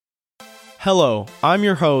Hello, I'm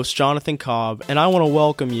your host, Jonathan Cobb, and I want to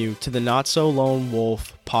welcome you to the Not So Lone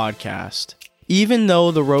Wolf podcast. Even though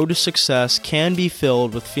the road to success can be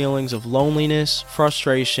filled with feelings of loneliness,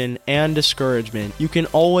 frustration, and discouragement, you can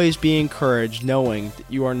always be encouraged knowing that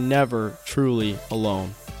you are never truly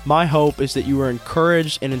alone. My hope is that you are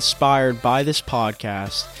encouraged and inspired by this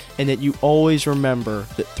podcast, and that you always remember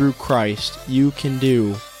that through Christ, you can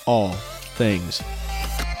do all things.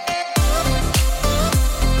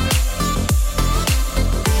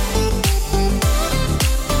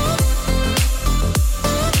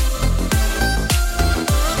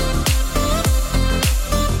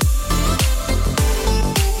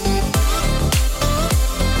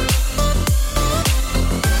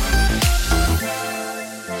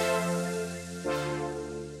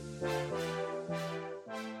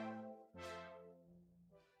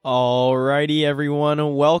 Alrighty,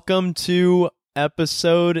 everyone. Welcome to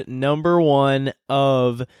episode number 1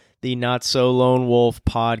 of the Not So Lone Wolf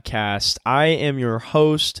podcast. I am your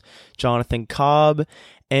host, Jonathan Cobb,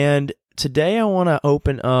 and today I want to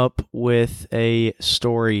open up with a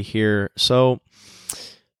story here. So,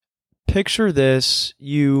 picture this.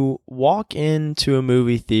 You walk into a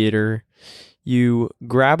movie theater, you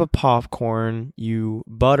grab a popcorn, you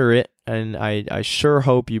butter it, and I sure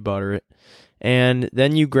hope you butter it. And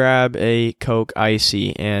then you grab a Coke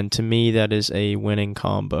Icy, and to me, that is a winning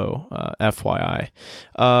combo, FYI.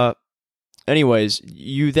 Anyways,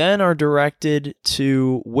 you then are directed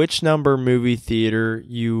to which number movie theater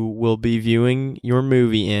you will be viewing your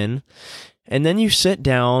movie in, and then you sit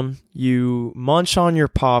down, you munch on your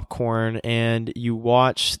popcorn, and you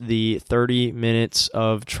watch the 30 minutes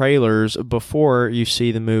of trailers before you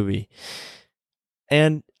see the movie.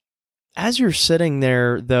 And as you're sitting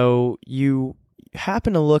there, though, you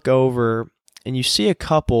happen to look over and you see a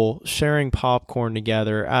couple sharing popcorn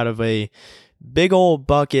together out of a big old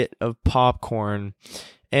bucket of popcorn,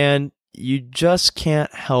 and you just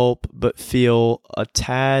can't help but feel a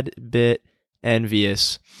tad bit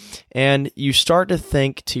envious. And you start to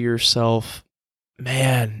think to yourself,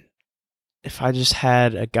 man, if I just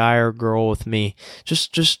had a guy or girl with me,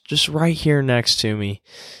 just right here next to me.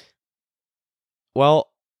 Well,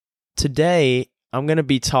 today, I'm going to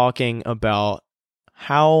be talking about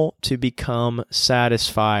how to become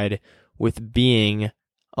satisfied with being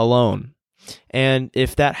alone. And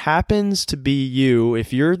if that happens to be you,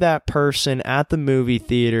 if you're that person at the movie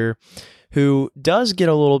theater who does get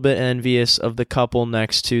a little bit envious of the couple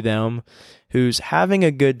next to them, who's having a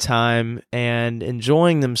good time and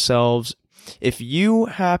enjoying themselves, if you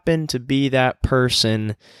happen to be that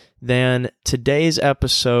person, then today's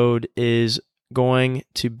episode is going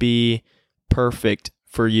to be perfect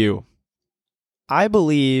for you. I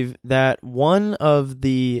believe that one of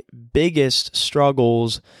the biggest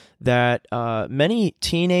struggles that many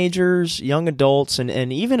teenagers, young adults,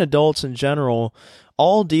 and even adults in general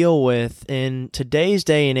all deal with in today's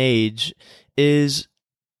day and age is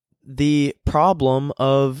the problem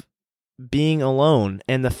of being alone,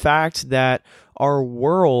 and the fact that our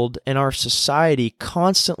world and our society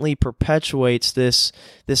constantly perpetuates this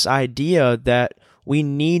idea that we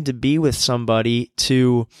need to be with somebody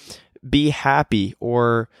to be happy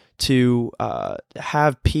or to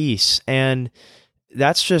have peace, and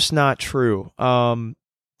that's just not true. Although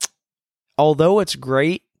it's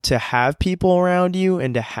great to have people around you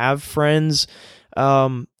and to have friends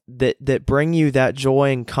that bring you that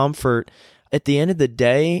joy and comfort, at the end of the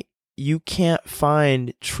day, you can't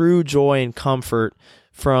find true joy and comfort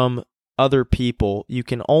from other people. You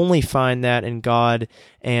can only find that in God,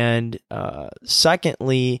 and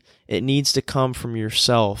secondly, it needs to come from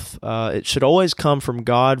yourself. It should always come from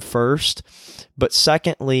God first, but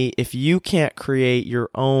secondly, if you can't create your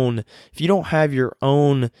own, if you don't have your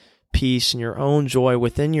own peace and your own joy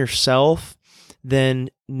within yourself, then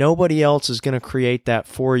nobody else is going to create that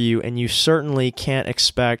for you, and you certainly can't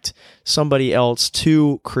expect somebody else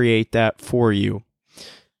to create that for you.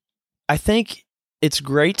 I think it's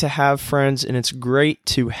great to have friends, and it's great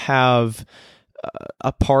to have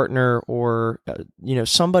a partner or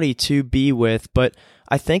somebody to be with, but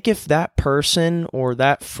I think if that person or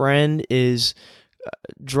that friend is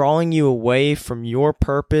drawing you away from your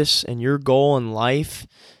purpose and your goal in life,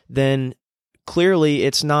 then clearly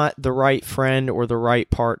it's not the right friend or the right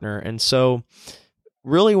partner. And so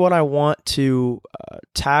really what I want to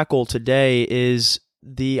tackle today is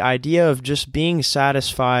the idea of just being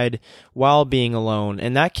satisfied while being alone.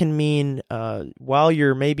 And that can mean while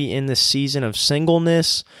you're maybe in the season of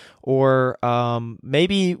singleness, or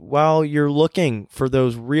maybe while you're looking for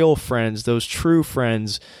those real friends, those true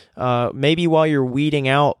friends, maybe while you're weeding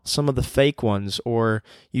out some of the fake ones, or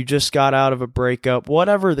you just got out of a breakup,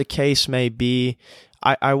 whatever the case may be.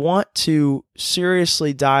 I want to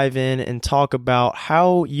seriously dive in and talk about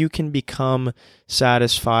how you can become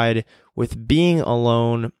satisfied with being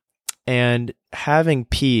alone and having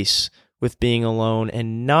peace with being alone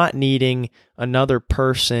and not needing another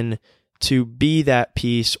person to be that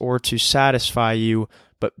peace or to satisfy you,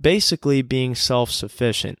 but basically being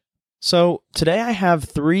self-sufficient. So today I have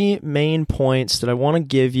 3 main points that I want to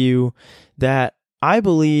give you that I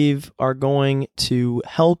believe are going to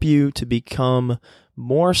help you to become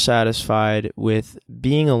more satisfied with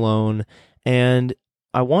being alone. And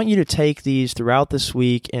I want you to take these throughout this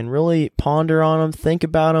week and really ponder on them, think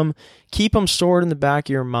about them, keep them stored in the back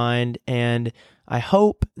of your mind, and I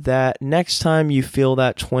hope that next time you feel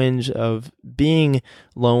that twinge of being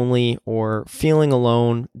lonely or feeling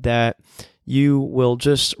alone, that you will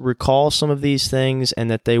just recall some of these things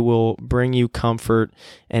and that they will bring you comfort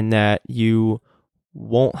and that you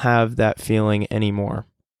won't have that feeling anymore.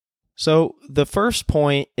 So the first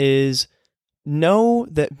point is, know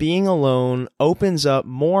that being alone opens up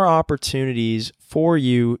more opportunities for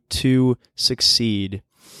you to succeed.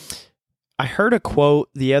 I heard a quote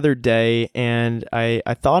the other day and I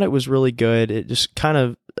thought it was really good. It just kind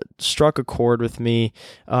of struck a chord with me.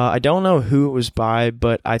 I don't know who it was by,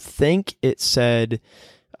 but I think it said,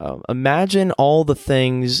 imagine all the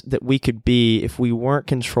things that we could be if we weren't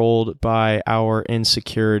controlled by our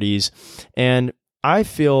insecurities. And I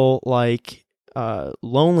feel like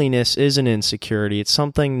loneliness is an insecurity. It's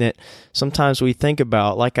something that sometimes we think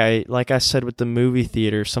about. Like I said with the movie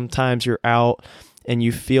theater, sometimes you're out and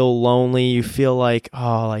you feel lonely. You feel like,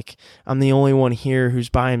 oh, like I'm the only one here who's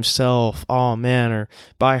by himself. Oh man, or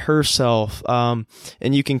by herself. And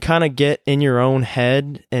you can kind of get in your own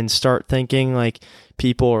head and start thinking like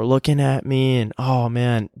people are looking at me and oh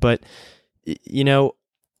man. But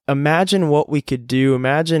imagine what we could do.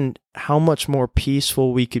 Imagine how much more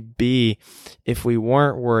peaceful we could be if we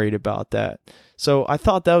weren't worried about that. So I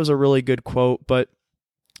thought that was a really good quote. But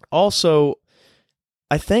also,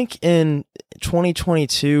 I think in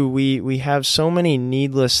 2022, we have so many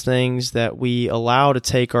needless things that we allow to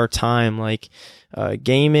take our time, like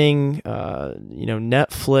gaming,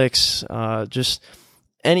 Netflix, just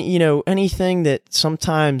anything that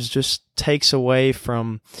sometimes just takes away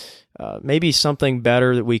from maybe something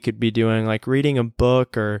better that we could be doing, like reading a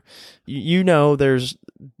book, or there's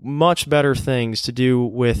much better things to do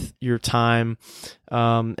with your time.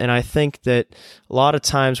 And I think that a lot of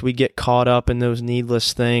times we get caught up in those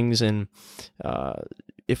needless things, and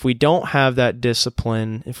if we don't have that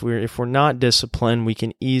discipline, if we're not disciplined, we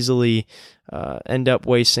can easily end up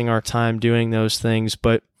wasting our time doing those things.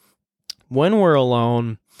 But when we're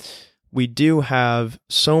alone, we do have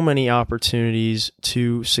so many opportunities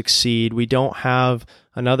to succeed. We don't have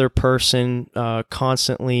another person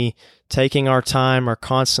constantly taking our time or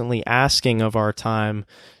constantly asking of our time.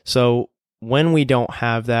 So when we don't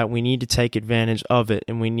have that, we need to take advantage of it,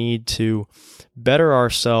 and we need to better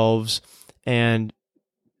ourselves and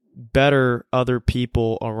better other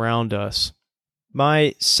people around us.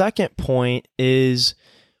 My second point is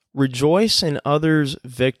rejoice in others'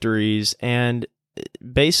 victories, and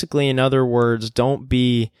basically, in other words, don't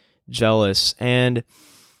be jealous. And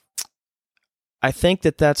I think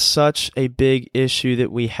that that's such a big issue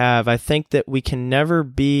that we have. I think that we can never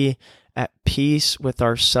be at peace with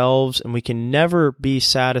ourselves, and we can never be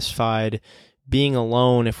satisfied being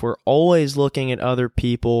alone if we're always looking at other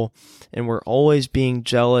people and we're always being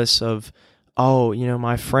jealous of, oh,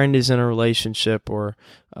 my friend is in a relationship, or,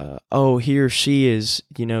 oh, he or she is,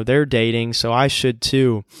 they're dating, so I should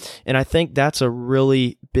too. And I think that's a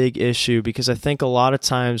really big issue, because I think a lot of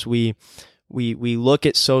times we look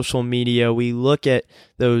at social media, we look at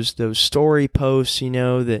those story posts,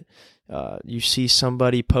 that you see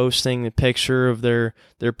somebody posting the picture of their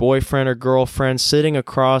boyfriend or girlfriend sitting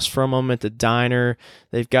across from them at the diner.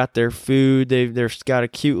 They've got their food. They've got a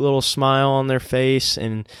cute little smile on their face,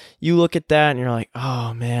 and you look at that and you're like,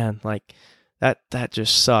 oh man, like that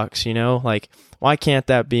just sucks. Like, why can't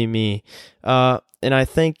that be me? And I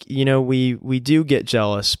think we do get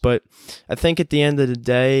jealous, but I think at the end of the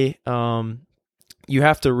day, you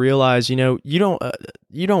have to realize you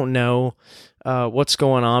don't know what's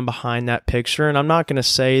going on behind that picture. And I'm not going to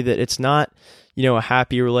say that it's not, a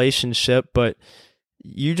happy relationship, but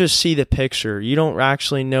you just see the picture. You don't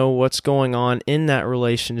actually know what's going on in that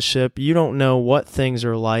relationship. You don't know what things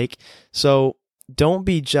are like. So don't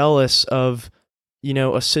be jealous of,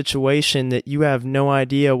 a situation that you have no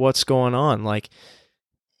idea what's going on. Like,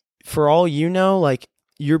 for all you know, like,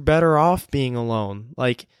 you're better off being alone.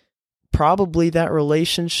 Like, probably that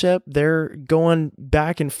relationship, they're going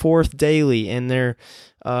back and forth daily, and they're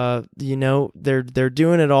they're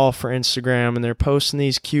doing it all for Instagram, and they're posting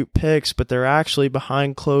these cute pics, but they're actually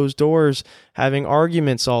behind closed doors having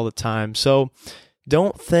arguments all the time. So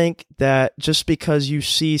don't think that just because you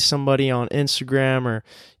see somebody on Instagram or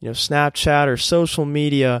Snapchat or social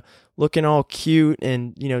media looking all cute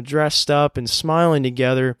and dressed up and smiling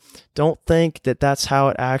together, don't think that that's how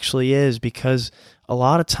it actually is, because a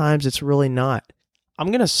lot of times it's really not. I'm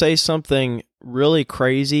going to say something really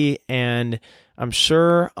crazy, and I'm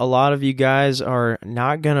sure a lot of you guys are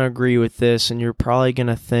not going to agree with this, and you're probably going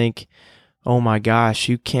to think, "Oh my gosh,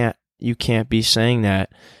 you can't be saying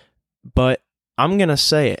that." But I'm going to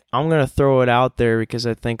say it. I'm going to throw it out there because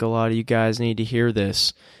I think a lot of you guys need to hear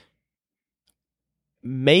this.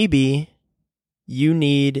 Maybe you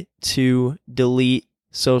need to delete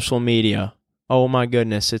social media. Oh my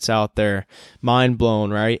goodness, it's out there. Mind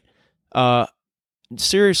blown, right?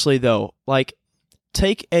 Seriously though, like,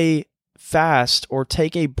 take a fast or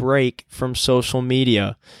take a break from social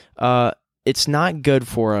media. It's not good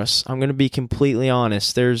for us. I'm going to be completely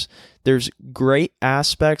honest. There's great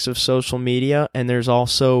aspects of social media, and there's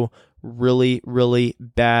also really, really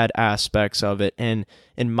bad aspects of it. And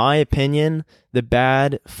in my opinion, the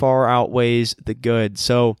bad far outweighs the good.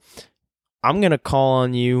 So I'm going to call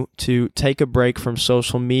on you to take a break from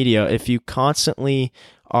social media if you constantly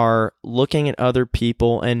are looking at other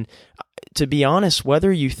people. And to be honest,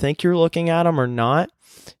 whether you think you're looking at them or not,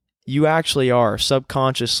 you actually are.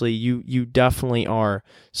 Subconsciously, you definitely are.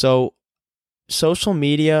 So social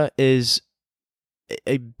media is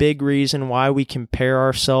a big reason why we compare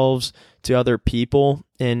ourselves to other people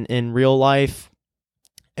in real life.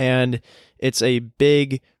 And it's a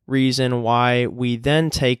big reason why we then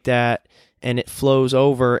take that and it flows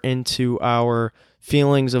over into our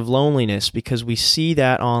feelings of loneliness, because we see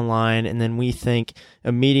that online and then we think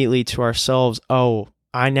immediately to ourselves, oh,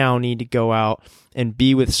 I now need to go out and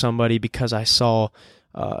be with somebody because I saw,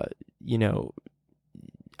 I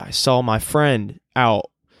saw my friend out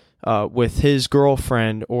with his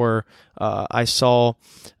girlfriend, or I saw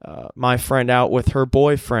my friend out with her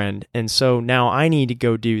boyfriend, and so now I need to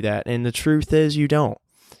go do that. And the truth is, you don't.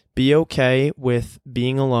 Be okay with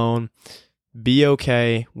being alone. Be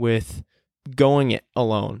okay with going it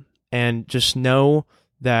alone, and just know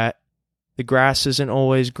that the grass isn't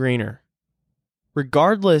always greener.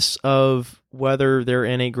 Regardless of whether they're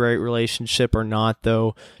in a great relationship or not,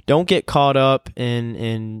 though, don't get caught up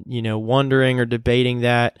in wondering or debating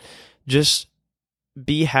that. Just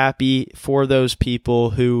be happy for those people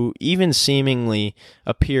who even seemingly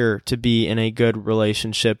appear to be in a good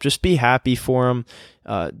relationship. Just be happy for them.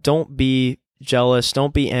 Don't be jealous.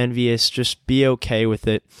 Don't be envious. Just be okay with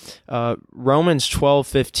it. Romans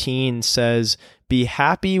 12:15 says, "Be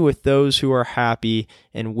happy with those who are happy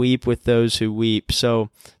and weep with those who weep."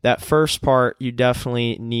 So that first part you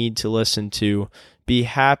definitely need to listen to. Be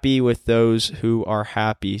happy with those who are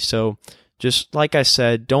happy. So just like I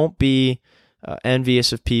said, don't be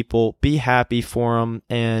envious of people. Be happy for them,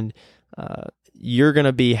 and you're going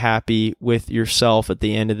to be happy with yourself at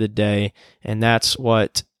the end of the day. And that's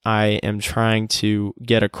what I am trying to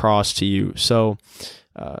get across to you. So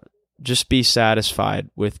just be satisfied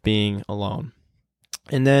with being alone.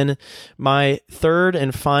 And then my third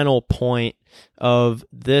and final point of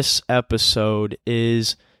this episode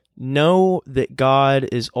is know that God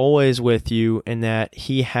is always with you and that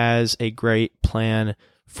He has a great plan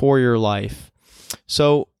for your life.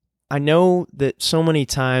 So I know that so many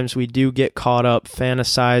times we do get caught up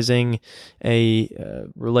fantasizing a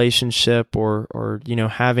relationship or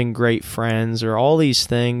having great friends or all these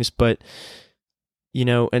things, but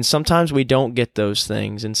and sometimes we don't get those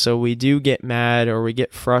things, and so we do get mad or we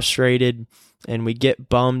get frustrated and we get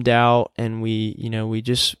bummed out, and we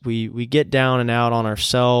get down and out on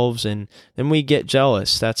ourselves, and then we get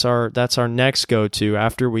jealous. That's our next go-to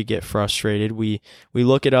after we get frustrated. We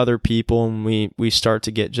look at other people and we start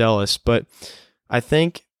to get jealous. But I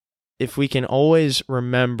think if we can always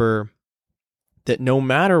remember that no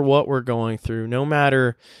matter what we're going through, no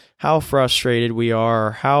matter how frustrated we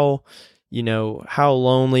are, how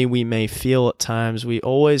lonely we may feel at times, we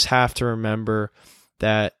always have to remember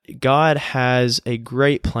that God has a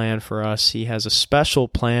great plan for us. He has a special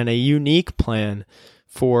plan, a unique plan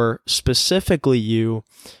for specifically you.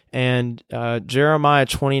 And Jeremiah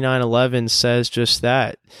 29:11 says just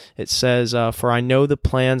that. It says, "For I know the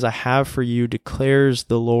plans I have for you, declares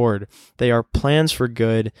the Lord. They are plans for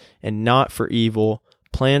good and not for evil,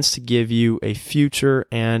 plans to give you a future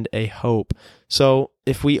and a hope." So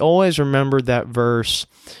if we always remember that verse,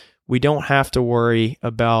 we don't have to worry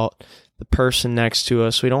about the person next to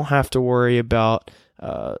us. We don't have to worry about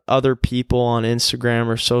other people on Instagram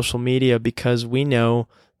or social media, because we know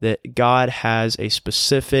that God has a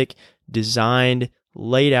specific, designed,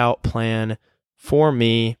 laid out plan for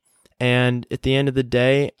me. And at the end of the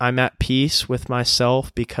day, I'm at peace with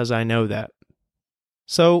myself because I know that.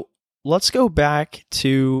 So let's go back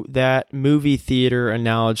to that movie theater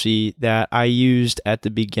analogy that I used at the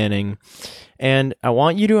beginning. And I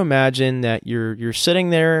want you to imagine that you're sitting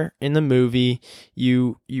there in the movie.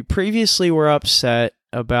 You previously were upset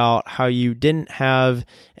about how you didn't have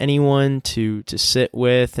anyone to sit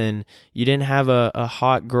with, and you didn't have a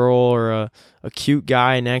hot girl or a cute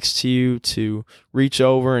guy next to you to reach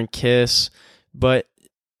over and kiss. But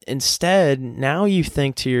instead, now you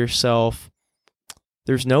think to yourself,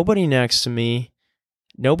 there's nobody next to me,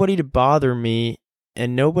 nobody to bother me,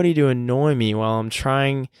 and nobody to annoy me while I'm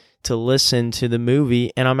trying to listen to the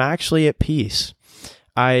movie, and I'm actually at peace.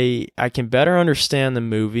 I can better understand the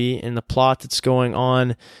movie and the plot that's going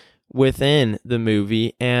on within the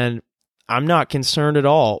movie, and I'm not concerned at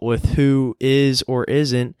all with who is or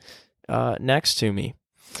isn't next to me.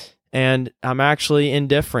 And I'm actually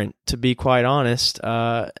indifferent, to be quite honest.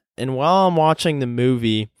 And while I'm watching the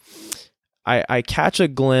movie, I catch a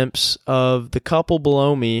glimpse of the couple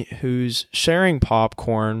below me who's sharing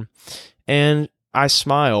popcorn, and I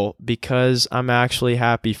smile because I'm actually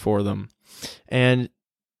happy for them. And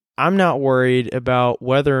I'm not worried about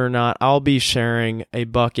whether or not I'll be sharing a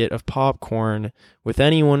bucket of popcorn with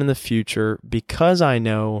anyone in the future, because I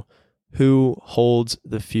know who holds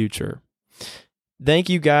the future. Thank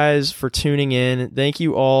you guys for tuning in. Thank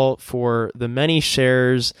you all for the many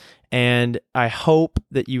shares, and I hope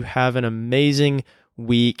that you have an amazing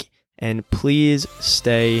week, and please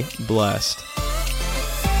stay blessed.